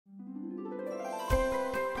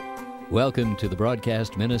Welcome to the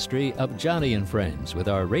broadcast ministry of Johnny and Friends with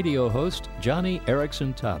our radio host, Johnny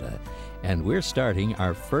Erickson Tata. And we're starting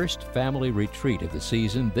our first family retreat of the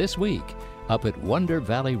season this week up at Wonder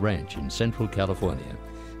Valley Ranch in Central California.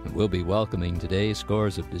 And we'll be welcoming today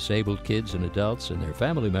scores of disabled kids and adults and their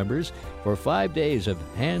family members for 5 days of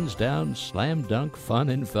hands-down, slam-dunk fun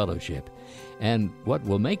and fellowship. And what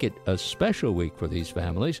will make it a special week for these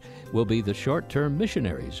families will be the short-term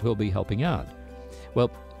missionaries who'll be helping out.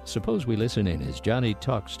 Well, suppose we listen in as Johnny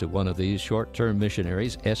talks to one of these short-term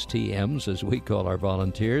missionaries, STMs as we call our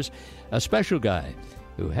volunteers, a special guy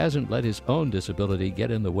who hasn't let his own disability get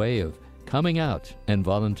in the way of coming out and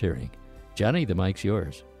volunteering. Johnny, the mic's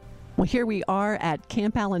yours. Well, here we are at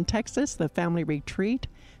Camp Allen, Texas, the family retreat,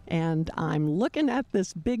 and I'm looking at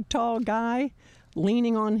this big, tall guy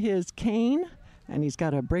leaning on his cane, and he's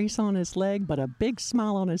got a brace on his leg, but a big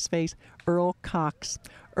smile on his face, Earl Cox.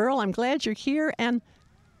 Earl, I'm glad you're here, and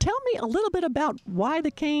tell me a little bit about why the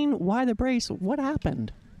cane, why the brace, what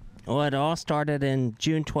happened? Well, it all started in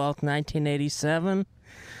June 12th, 1987.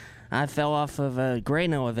 I fell off of a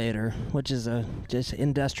grain elevator, which is a just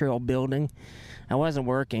industrial building. I wasn't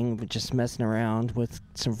working, but just messing around with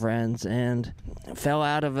some friends, and fell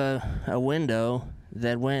out of a window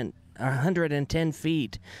that went 110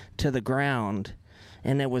 feet to the ground,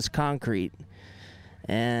 and it was concrete.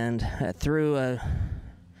 And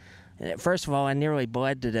first of all, I nearly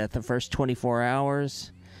bled to death the first 24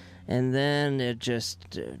 hours, and then it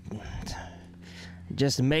just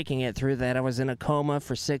making it through that, I was in a coma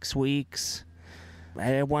for 6 weeks.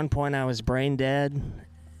 At one point, I was brain dead.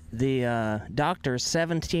 The doctors,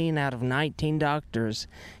 17 out of 19 doctors,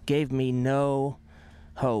 gave me no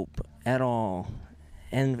hope at all.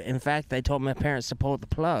 And in fact, they told my parents to pull the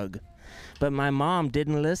plug. But my mom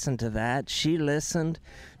didn't listen to that. She listened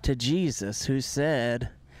to Jesus, who said,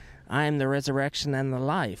 I am the resurrection and the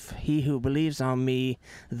life. He who believes on me,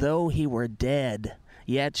 though he were dead,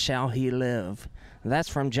 yet shall he live. That's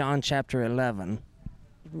from John chapter 11.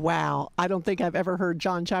 Wow, I don't think I've ever heard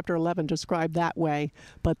John chapter 11 described that way.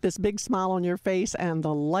 But this big smile on your face and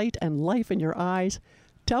the light and life in your eyes,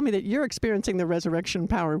 tell me that you're experiencing the resurrection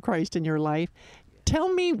power of Christ in your life.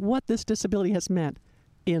 Tell me what this disability has meant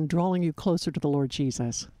in drawing you closer to the Lord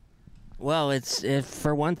Jesus. Well,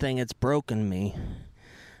 for one thing, it's broken me.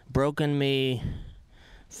 Broken me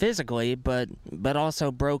physically, but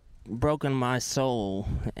also broken my soul.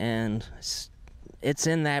 And it's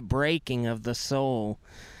in that breaking of the soul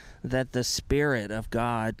that the Spirit of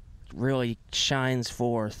God really shines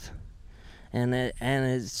forth, and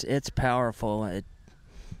it's powerful.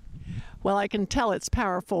 Well, I can tell it's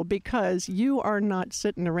powerful because you are not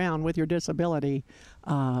sitting around with your disability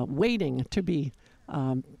waiting to be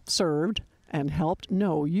served and helped.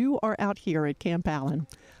 No, you are out here at Camp Allen,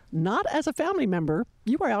 not as a family member.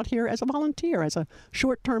 You are out here as a volunteer, as a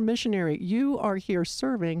short-term missionary. You are here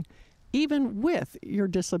serving even with your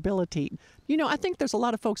disability. You know, I think there's a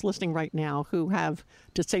lot of folks listening right now who have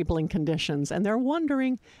disabling conditions, and they're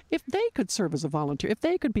wondering if they could serve as a volunteer, if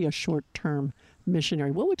they could be a short-term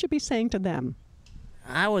missionary. What would you be saying to them?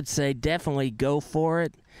 I would say definitely go for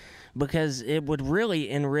it, because it would really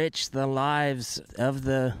enrich the lives of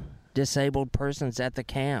the disabled persons at the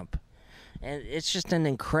camp. And it's just an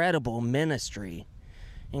incredible ministry,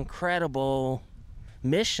 incredible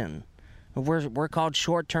mission. We're called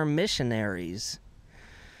short-term missionaries.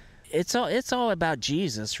 It's all about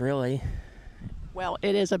Jesus, really. Well,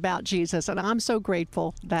 it is about Jesus, and I'm so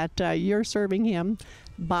grateful that you're serving him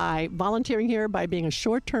by volunteering here, by being a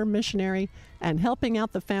short-term missionary and helping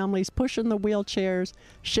out the families, pushing the wheelchairs,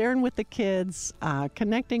 sharing with the kids,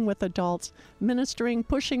 connecting with adults, ministering,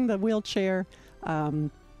 pushing the wheelchair,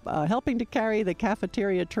 helping to carry the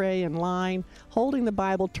cafeteria tray in line, holding the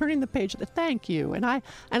Bible, turning the page. Thank you. And I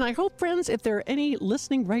hope, friends, if there are any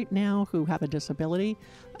listening right now who have a disability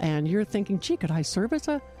and you're thinking, gee, could I serve as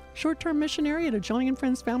a short-term missionary at a Johnny and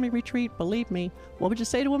Friends family retreat? Believe me. What would you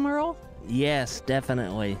say to him, Earl? Yes,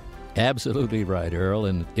 definitely. Absolutely right, Earl.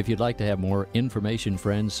 And if you'd like to have more information,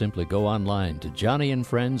 friends, simply go online to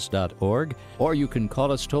johnnyandfriends.org, or you can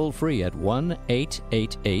call us toll-free at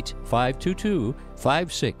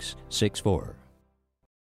 1-888-522-5664.